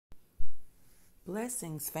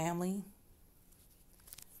Blessings, family.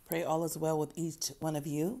 Pray all is well with each one of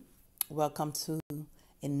you. Welcome to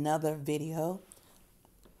another video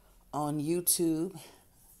on YouTube,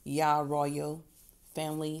 Yah Royal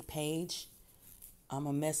Family page. I'm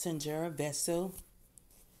a messenger, a vessel,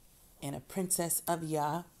 and a princess of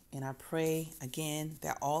Yah. And I pray again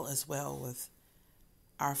that all is well with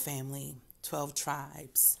our family, 12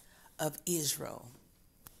 tribes of Israel.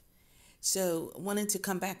 So, wanted to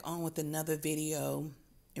come back on with another video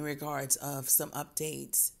in regards of some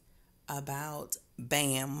updates about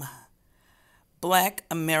BAM, Black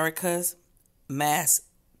America's Mass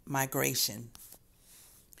Migration.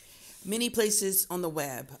 Many places on the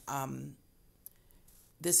web.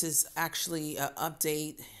 This is actually an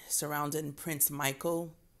update surrounding Prince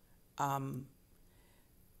Michael.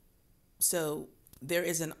 So there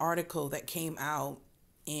is an article that came out,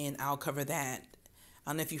 and I'll cover that. I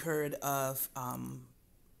don't know if you heard of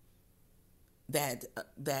that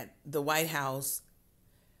the White House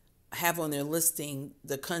have on their listing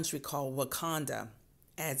the country called Wakanda,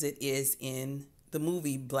 as it is in the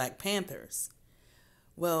movie Black Panthers.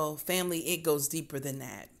 Well, family, it goes deeper than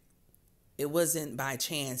that. It wasn't by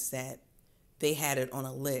chance that they had it on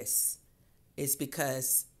a list. It's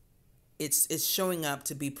because it's showing up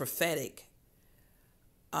to be prophetic.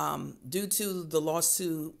 Due to the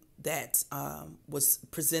lawsuit that was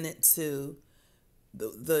presented to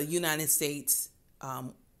the United States,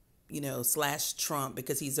 / Trump,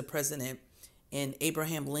 because he's the president, and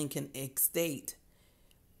Abraham Lincoln estate.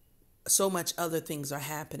 So much other things are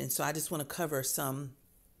happening. So I just want to cover some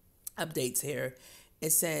updates here.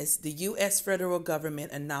 It says the U.S. federal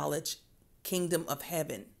government acknowledged Kingdom of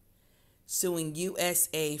Heaven suing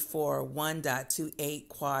USA for 1.28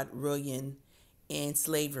 quadrillion in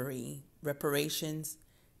slavery reparations,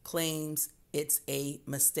 claims it's a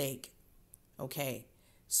mistake. Okay,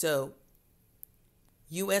 so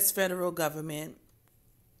U.S. federal government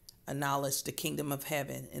acknowledged the Kingdom of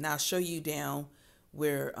Heaven, and I'll show you down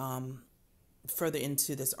where further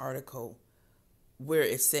into this article where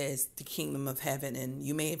it says the Kingdom of Heaven, and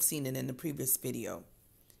you may have seen it in the previous video.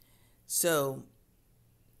 So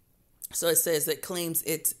it says it claims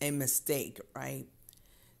it's a mistake, right?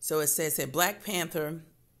 So it says that Black Panther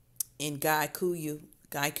in Guy-Kuyu,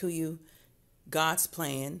 God's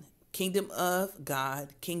Plan, Kingdom of God,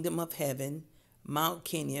 Kingdom of Heaven, Mount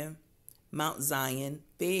Kenya, Mount Zion,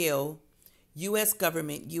 Baal, U.S.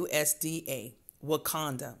 Government, USDA,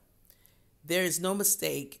 Wakanda. There is no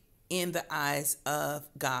mistake in the eyes of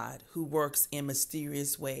God, who works in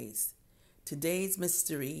mysterious ways. Today's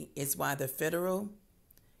mystery is why the federal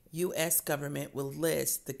U.S. government will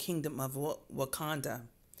list the Kingdom of Wakanda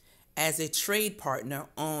as a trade partner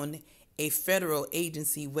on a federal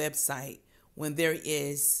agency website when there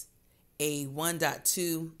is a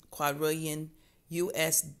 1.2 quadrillion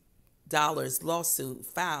U.S. dollars lawsuit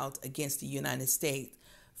filed against the United States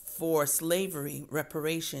for slavery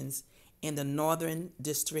reparations in the Northern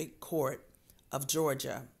District Court of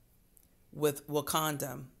Georgia, with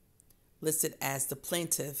Wakanda listed as the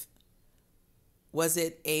plaintiff. Was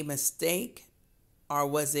it a mistake, or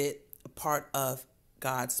was it a part of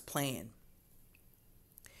God's plan?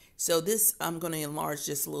 So this, I'm going to enlarge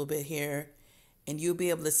this a little bit here, and you'll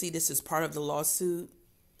be able to see this as part of the lawsuit,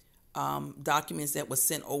 documents that was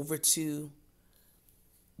sent over to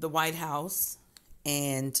the White House,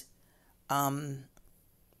 and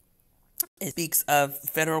it speaks of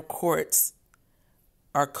federal courts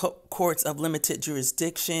are courts of limited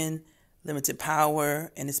jurisdiction, limited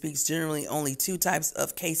power, and it speaks generally only two types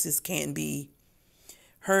of cases can be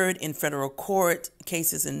heard in federal court: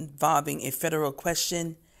 cases involving a federal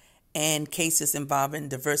question and cases involving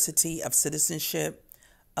diversity of citizenship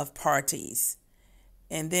of parties.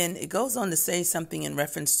 And then it goes on to say something in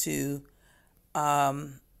reference to, it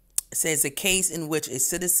says a case in which a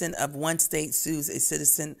citizen of one state sues a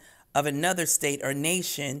citizen of another state or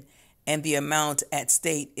nation, and the amount at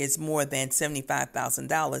stake is more than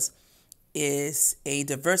 $75,000, is a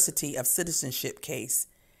diversity of citizenship case.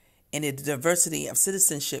 In a diversity of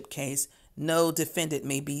citizenship case, no defendant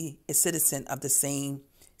may be a citizen of the same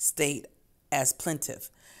state as plaintiff.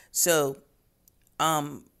 So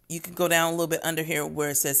you can go down a little bit under here where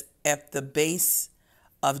it says if the base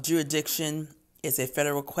of jurisdiction is a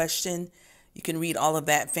federal question. You can read all of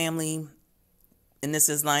that, family. And this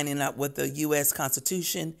is lining up with the U.S.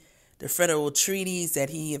 Constitution, the federal treaties that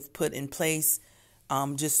he have put in place,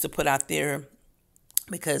 just to put out there,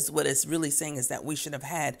 because what it's really saying is that we should have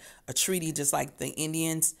had a treaty just like the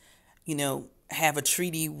Indians, have a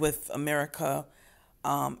treaty with America.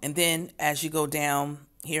 And then as you go down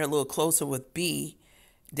here a little closer with B,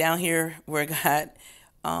 down here where it got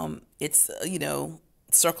It's,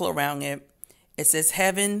 circle around it. It says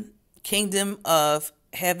heaven, kingdom of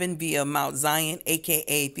heaven via Mount Zion,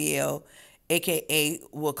 aka Thiel, aka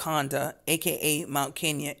Wakanda, aka Mount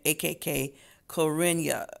Kenya, aka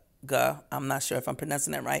Korinyaga. I'm not sure if I'm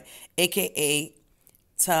pronouncing that right, aka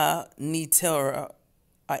Ta Nitera,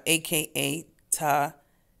 aka Ta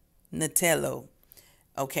Natello.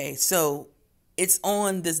 Okay, so it's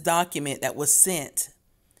on this document that was sent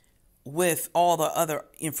with all the other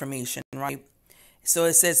information, right? So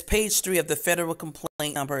it says page 3 of the federal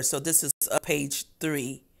complaint number. So this is page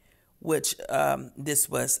 3, which this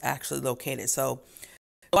was actually located. So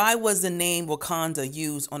why was the name Wakanda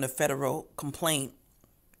used on the federal complaint?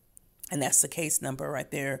 And that's the case number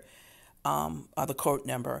right there, or the court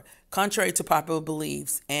number. Contrary to popular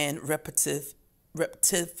beliefs and repetitive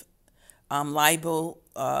libel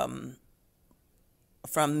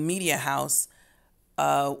from Media House,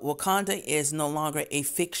 Wakanda is no longer a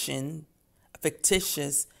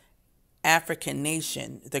fictitious African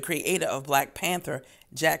nation. The creator of Black Panther,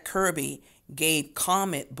 Jack Kirby, gave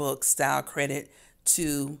comic book style credit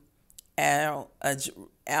to Algera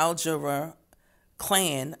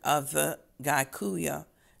clan of the Gaikuya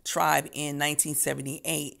tribe in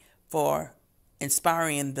 1978 for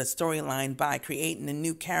inspiring the storyline by creating a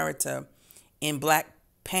new character in Black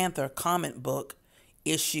Panther comic book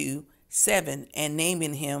issue 7 and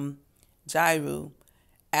naming him Jairu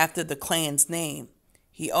after the clan's name.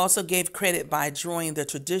 He also gave credit by drawing the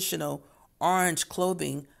traditional orange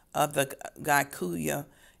clothing of the Gaikuya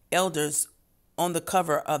elders on the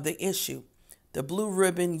cover of the issue. The blue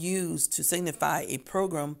ribbon used to signify a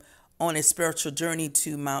program on a spiritual journey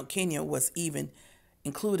to Mount Kenya was even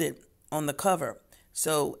included on the cover.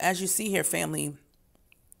 So as you see here, family,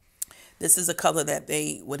 this is a color that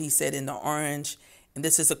what he said in the orange, and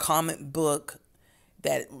this is a comic book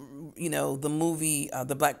that, the movie,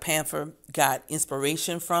 the Black Panther got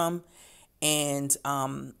inspiration from. And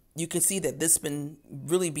you can see that this has been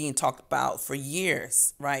really being talked about for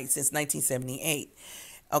years, right? Since 1978.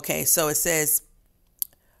 Okay, so it says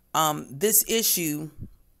this issue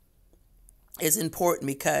is important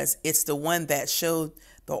because it's the one that showed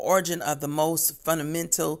the origin of the most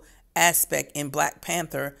fundamental aspect in Black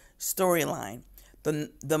Panther storyline.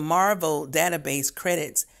 The Marvel database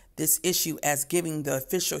credits this issue as giving the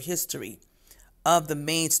official history of the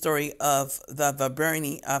main story of the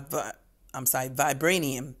vibranium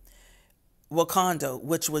Wakanda,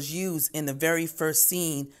 which was used in the very first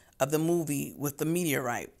scene of the movie with the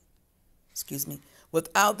meteorite.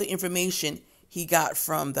 Without the information he got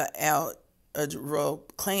from the Al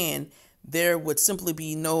clan, there would simply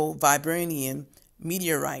be no vibranium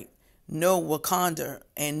meteorite, no Wakanda,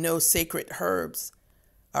 and no sacred herbs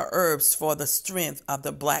for the strength of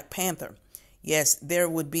the Black Panther. Yes, there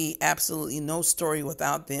would be absolutely no story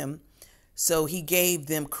without them. So he gave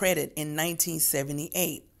them credit in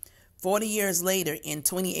 1978. 40 years later, in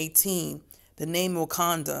 2018, the name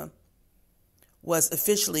Wakanda was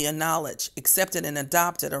officially acknowledged, accepted, and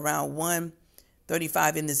adopted around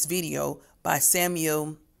 1:35 in this video by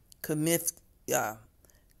Samuel Kamifia,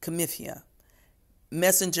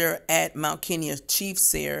 messenger at Mount Kenya chief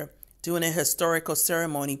seer, during a historical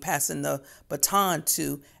ceremony passing the baton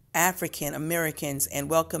to African Americans and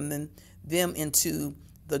welcoming them into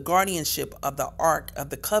the guardianship of the Ark of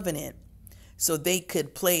the Covenant so they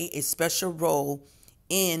could play a special role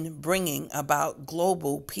in bringing about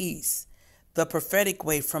global peace. The prophetic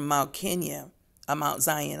way from Mount Zion,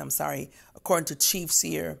 according to Chief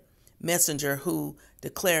Seer Messenger, who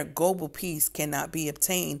declared global peace cannot be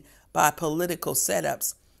obtained by political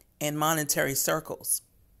setups and monetary circles.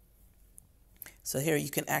 So here you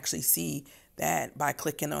can actually see that by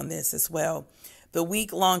clicking on this as well. The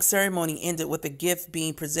week-long ceremony ended with a gift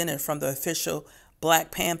being presented from the official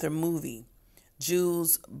Black Panther movie,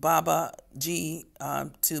 Jules Baba G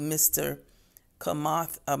to Mr.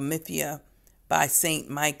 Kamath Mithia by St.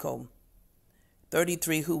 Michael,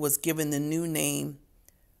 33, who was given the new name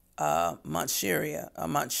Musheria,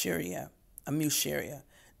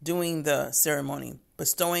 during the ceremony,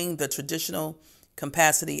 bestowing the traditional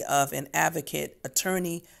capacity of an advocate,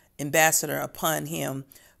 attorney, ambassador upon him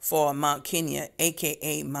for Mount Kenya,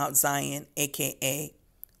 aka Mount Zion, aka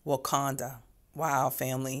Wakanda. Wow,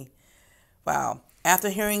 family. Wow. After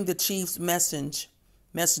hearing the chief's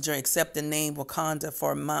messenger accept the name Wakanda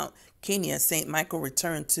for Mount Kenya, St. Michael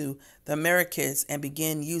returned to the Americas and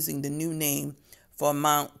began using the new name for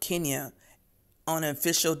Mount Kenya on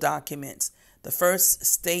official documents. The first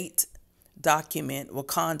state document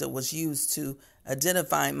Wakanda was used to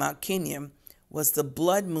identify Mount Kenya was the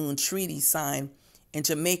Blood Moon Treaty signed in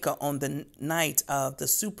Jamaica on the night of the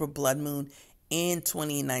super blood moon in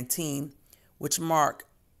 2019, which marked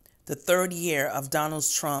the third year of Donald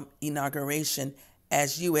Trump's inauguration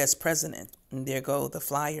as U.S. president. And there go the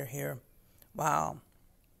flyer here. Wow.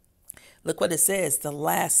 Look what it says, the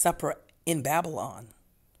Last Supper in Babylon.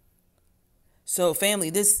 So family,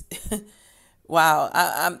 this, wow,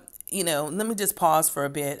 I'm, let me just pause for a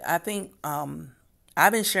bit. I think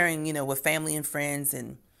I've been sharing, with family and friends,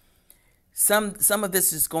 and some of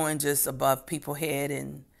this is going just above people's head,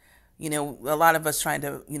 and a lot of us trying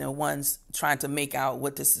to, ones trying to make out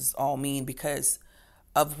what this is all mean because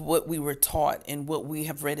of what we were taught and what we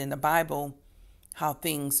have read in the Bible, how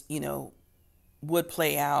things, would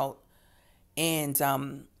play out.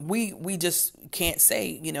 And we just can't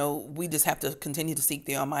say, we just have to continue to seek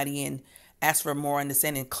the Almighty and ask for more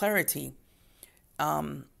understanding and clarity.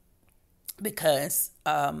 Because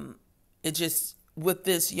it just, with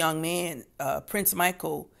this young man, Prince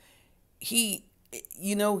Michael, he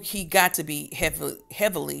got to be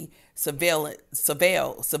heavily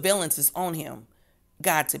surveillance is on him.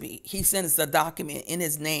 Got to be. He sends a document in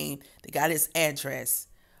his name. They got his address.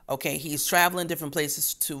 Okay, he's traveling different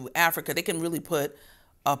places to Africa. They can really put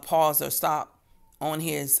a pause or stop on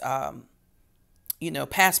his,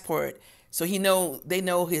 passport. So they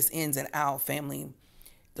know his ins and out, family.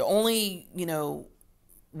 The only,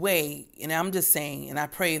 way, and I'm just saying, and I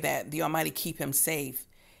pray that the Almighty keep him safe,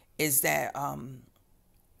 is that,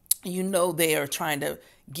 they are trying to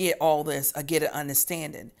get all this, get an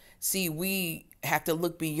understanding. See, we have to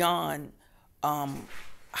look beyond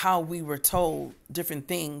how we were told different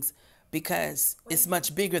things, because it's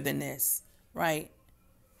much bigger than this, right?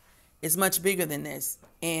 It's much bigger than this.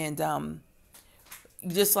 And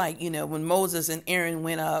just like, when Moses and Aaron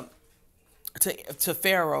went up to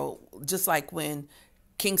Pharaoh, just like when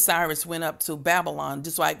King Cyrus went up to Babylon,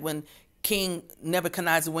 just like when King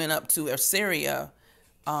Nebuchadnezzar went up to Assyria,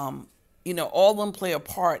 all of them play a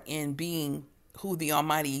part in being who the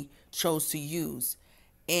Almighty chose to use.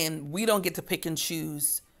 And we don't get to pick and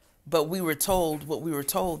choose, but we were told what we were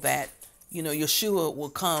told, that, Yeshua will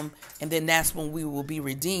come, and then that's when we will be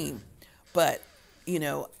redeemed. But,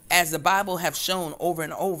 as the Bible have shown over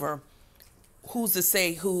and over, who's to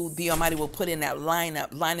say who the Almighty will put in that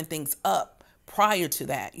lineup, lining things up prior to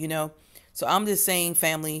that, So I'm just saying,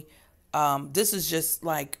 family, this is just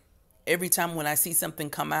like every time when I see something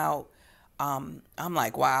come out, I'm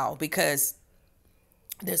like, wow, because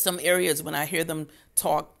there's some areas when I hear them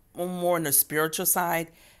talk more on the spiritual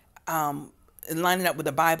side, and lining up with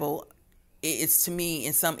the Bible, it's to me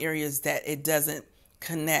in some areas that it doesn't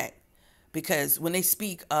connect. Because when they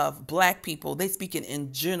speak of black people, they speak it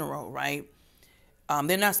in general, right?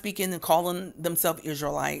 They're not speaking and calling themselves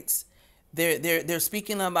Israelites. They're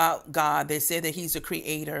speaking about God. They say that He's the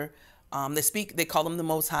creator. They call Him the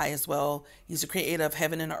Most High as well. He's the creator of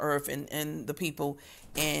heaven and earth and the people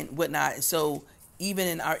and whatnot. So even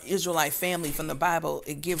in our Israelite family from the Bible,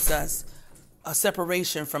 it gives us a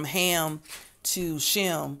separation from Ham to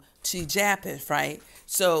Shem to Japheth, right?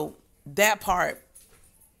 So that part,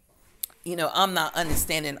 I'm not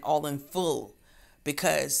understanding all in full,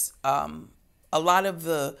 because a lot of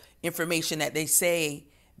the information that they say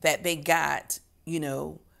that they got,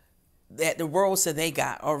 that the world said they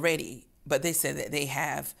got already, but they said that they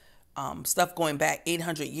have stuff going back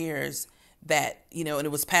 800 years that, and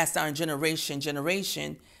it was passed down generation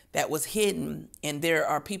that was hidden. And there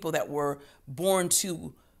are people that were born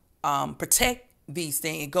to protect these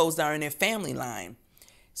things. It goes down in their family line.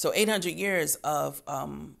 So 800 years of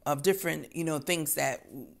different, things that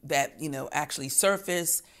actually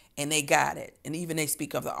surface, and they got it. And even they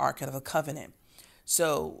speak of the Ark of the Covenant.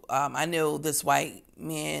 So I know this white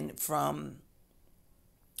man from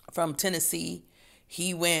Tennessee,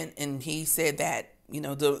 he went and he said that,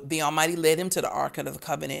 the Almighty led him to the Ark of the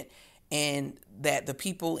Covenant, and that the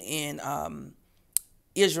people in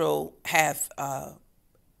Israel have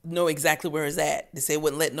know exactly where it's at. They say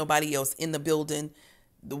wouldn't let nobody else in the building.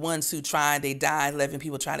 The ones who tried, they died. 11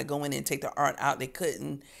 people tried to go in and take the ark out. They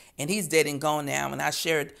couldn't. And he's dead and gone now. And I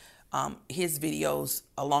shared his videos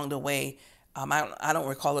along the way. I don't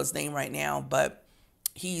recall his name right now, but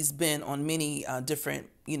he's been on many different,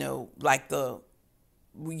 like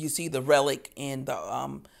you see the Relic, and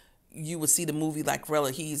you would see the movie like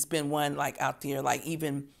Relic. He's been one like out there, like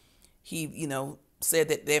even he, said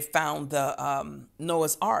that they found the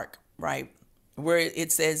Noah's Ark, right? Where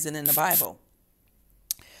it says it in the Bible.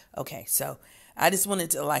 Okay, so I just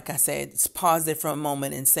wanted to, like I said, pause there for a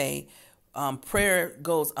moment and say, prayer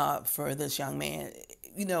goes up for this young man.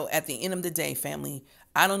 At the end of the day, family,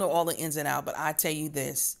 I don't know all the ins and outs, but I tell you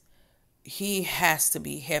this, he has to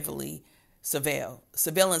be heavily surveilled.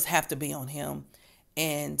 Surveillance have to be on him.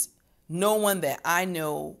 And no one that I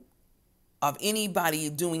know of anybody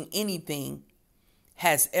doing anything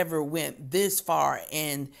has ever went this far,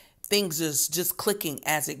 and things is just clicking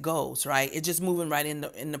as it goes, right? It's just moving right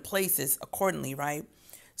in the places accordingly, right?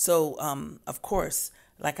 So of course,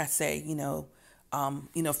 like I say,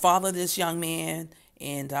 follow this young man,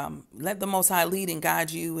 and let the Most High lead and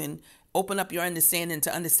guide you, and open up your understanding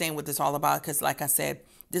to understand what this is all about. Because like I said,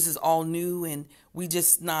 this is all new, and we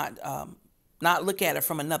just not look at it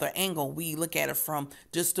from another angle. We look at it from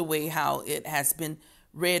just the way how it has been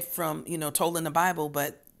read from, told in the Bible,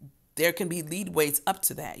 but there can be leadways up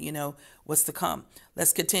to that, what's to come.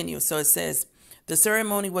 Let's continue. So it says, the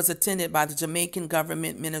ceremony was attended by the Jamaican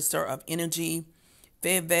government Minister of Energy,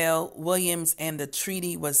 Fayetteville Williams, and the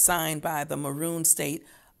treaty was signed by the Maroon State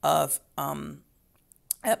of Apong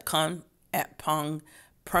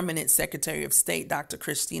Permanent Secretary of State, Dr.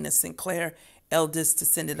 Christina Sinclair, eldest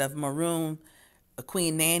descendant of Maroon,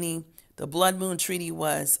 Queen Nanny. The Blood Moon Treaty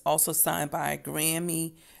was also signed by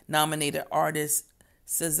Grammy-nominated artist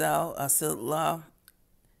Sizzla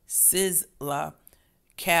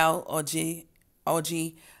Cal Oji.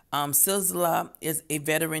 Sizzla is a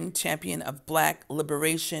veteran champion of Black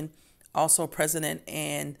liberation, also president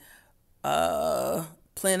and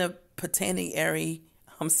plenipotentiary,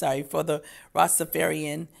 for the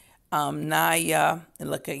Rastafarian Naya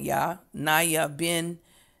bin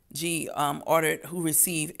G ordered, who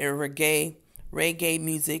received a reggae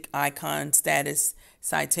music icon status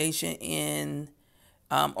citation in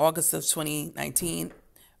August of 2019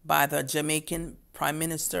 by the Jamaican Prime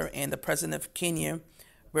Minister and the President of Kenya,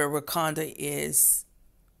 where Wakanda is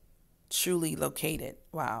truly located.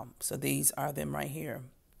 Wow. So these are them right here.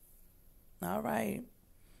 All right.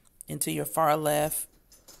 And to your far left,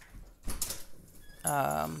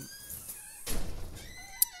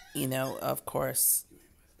 of course,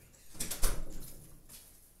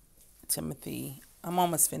 Timothy. I'm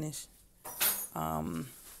almost finished. So I'm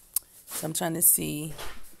trying to see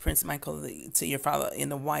Prince Michael to your far in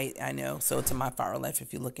the white. I know. So to my far left,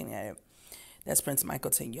 if you're looking at it, that's Prince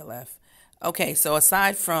Michael to your left. Okay. So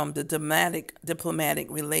aside from the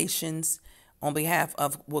diplomatic relations on behalf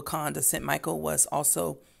of Wakanda, St. Michael was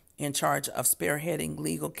also in charge of spearheading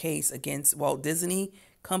legal case against Walt Disney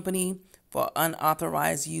Company for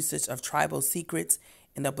unauthorized usage of tribal secrets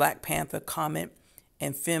in the Black Panther comic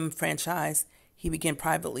and film franchise. He began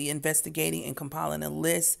privately investigating and compiling a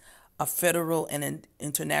list of federal and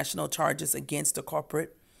international charges against the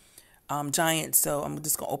corporate giant. So I'm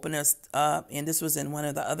just going to open this up. And this was in one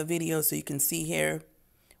of the other videos, so you can see here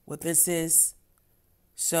what this is.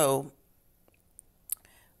 So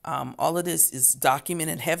all of this is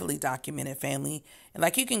documented, heavily documented, family. And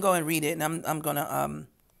like, you can go and read it. And I'm going to,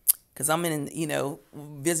 because I'm in,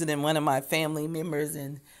 visiting one of my family members,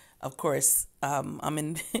 and of course, I'm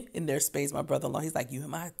in their space. My brother-in-law, he's like, you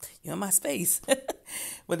in my space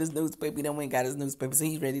with his newspaper. He done went and got his newspaper, so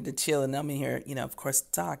he's ready to chill. And I'm in here, of course,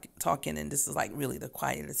 talking. And this is like really the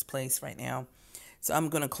quietest place right now. So I'm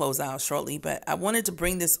going to close out shortly. But I wanted to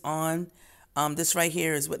bring this on. This right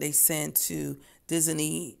here is what they sent to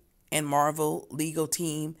Disney and Marvel legal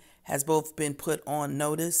team. Has both been put on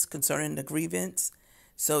notice concerning the grievance.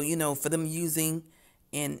 So, for them using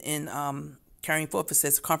in carrying forth, it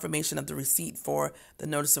says confirmation of the receipt for the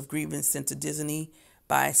notice of grievance sent to Disney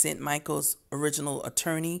by St. Michael's original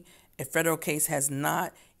attorney. A federal case has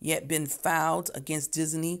not yet been filed against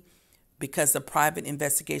Disney because the private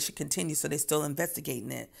investigation continues. So they're still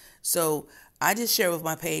investigating it. So I just shared with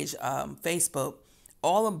my page, Facebook,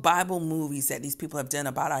 all the Bible movies that these people have done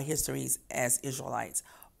about our histories as Israelites.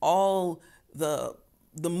 All the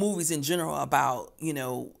movies in general about,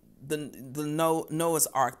 the Noah's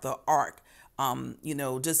Ark, the Ark, all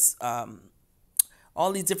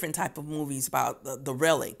these different type of movies about the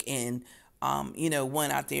relic, and,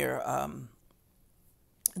 one out there,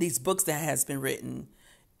 these books that has been written,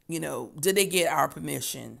 did they get our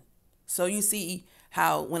permission? So you see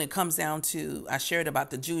how when it comes down to, I shared about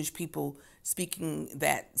the Jewish people speaking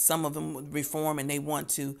that some of them would reform and they want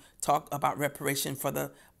to talk about reparation for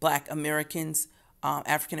the Black Americans,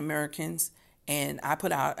 African Americans. And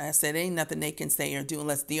I said, ain't nothing they can say or do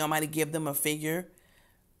unless the Almighty give them a figure.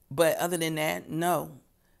 But other than that, no,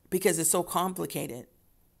 because it's so complicated.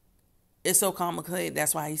 It's so complicated.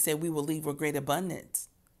 That's why he said we will leave with great abundance.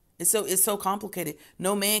 It's so complicated.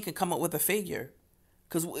 No man can come up with a figure,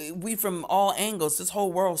 because we from all angles, this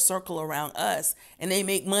whole world circle around us, and they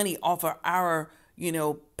make money off of our,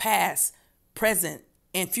 past, present,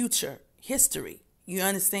 and future history. You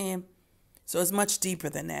understand? So it's much deeper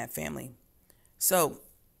than that, family. So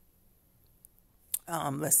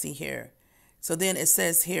let's see here. So then it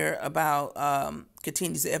says here about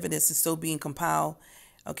continues the evidence is still being compiled.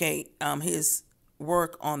 Okay, his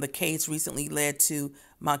work on the case recently led to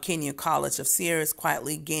Mount Kenya College of Sierras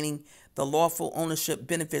quietly gaining the lawful ownership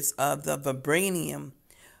benefits of the vibranium,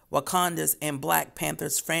 Wakanda's, and Black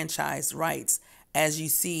Panthers franchise rights, as you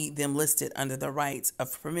see them listed under the rights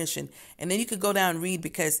of permission. And then you could go down and read,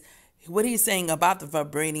 because what he's saying about the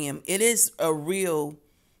vibranium, it is a real,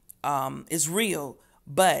 is real,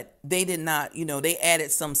 but they did not, they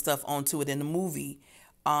added some stuff onto it in the movie.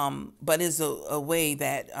 But it's a way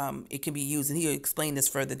that it can be used, and he'll explain this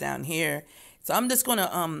further down here. So I'm just going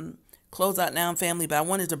to close out now, family, but I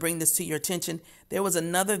wanted to bring this to your attention. There was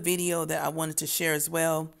another video that I wanted to share as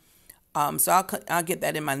well. So I'll get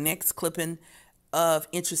that in my next clipping of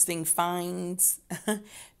interesting finds.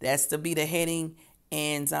 That's to be the heading.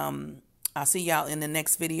 And I'll see y'all in the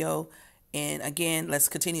next video. And again, let's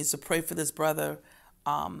continue to pray for this brother.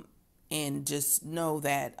 And just know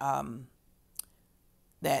that,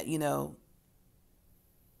 that,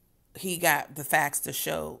 he got the facts to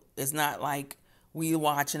show. It's not like we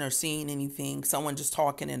watching or seeing anything, someone just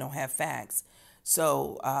talking and don't have facts.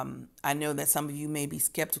 So I know that some of you may be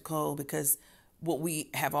skeptical, because what we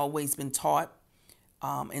have always been taught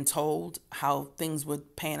and told how things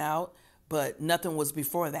would pan out, but nothing was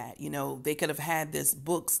before that. They could have had this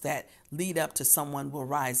books that lead up to someone will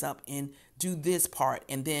rise up and do this part,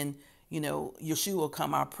 and then Yeshua will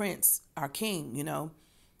come, our prince, our king.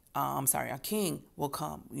 Our king will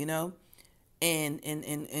come.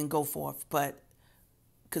 And go forth. But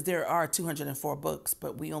because there are 204 books,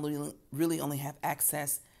 but we really only have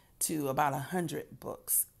access to about 100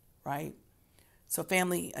 books, right? So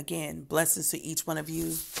family, again, blessings to each one of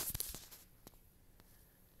you.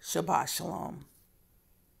 Shabbat shalom.